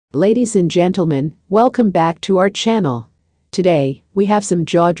Ladies and gentlemen, welcome back to our channel. Today, we have some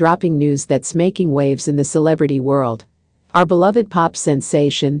jaw-dropping news that's making waves in the celebrity world. Our beloved pop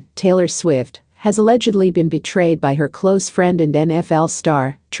sensation, Taylor Swift, has allegedly been betrayed by her close friend and NFL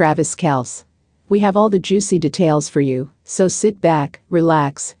star, Travis Kelce. We have all the juicy details for you, so sit back,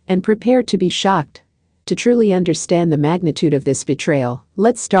 relax, and prepare to be shocked. To truly understand the magnitude of this betrayal,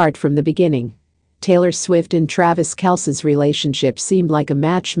 let's start from the beginning. Taylor Swift and Travis Kelce's relationship seemed like a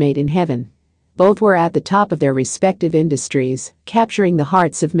match made in heaven. Both were at the top of their respective industries, capturing the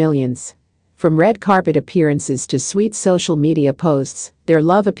hearts of millions. From red carpet appearances to sweet social media posts, their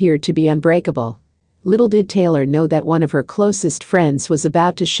love appeared to be unbreakable. Little did Taylor know that one of her closest friends was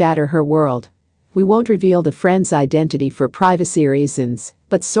about to shatter her world. We won't reveal the friend's identity for privacy reasons,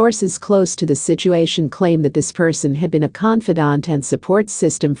 but sources close to the situation claim that this person had been a confidant and support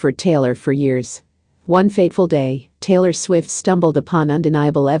system for Taylor for years. One fateful day, Taylor Swift stumbled upon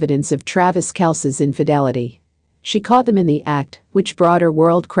undeniable evidence of Travis Kelce's infidelity. She caught them in the act, which brought her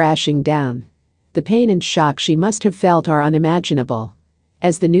world crashing down. The pain and shock she must have felt are unimaginable.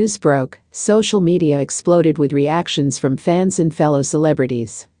 As the news broke, social media exploded with reactions from fans and fellow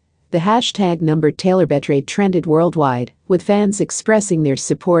celebrities. The hashtag #TaylorBetrayed trended worldwide, with fans expressing their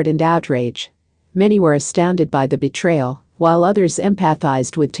support and outrage. Many were astounded by the betrayal, while others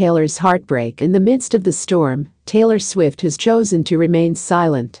empathized with Taylor's heartbreak. In the midst of the storm, Taylor Swift has chosen to remain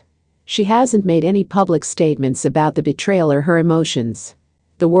silent. She hasn't made any public statements about the betrayal or her emotions.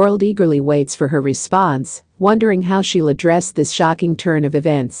 The world eagerly waits for her response, wondering how she'll address this shocking turn of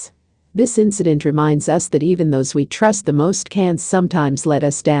events. This incident reminds us that even those we trust the most can sometimes let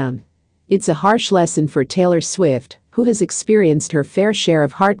us down. It's a harsh lesson for Taylor Swift, who has experienced her fair share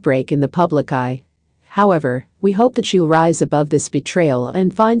of heartbreak in the public eye. However, we hope that she'll rise above this betrayal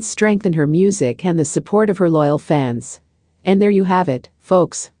and find strength in her music and the support of her loyal fans. And there you have it,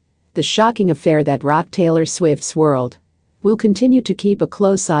 folks. The shocking affair that rocked Taylor Swift's world. We'll continue to keep a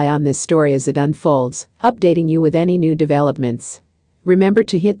close eye on this story as it unfolds, updating you with any new developments. Remember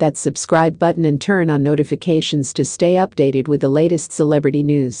to hit that subscribe button and turn on notifications to stay updated with the latest celebrity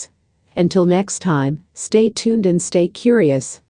news. Until next time, stay tuned and stay curious.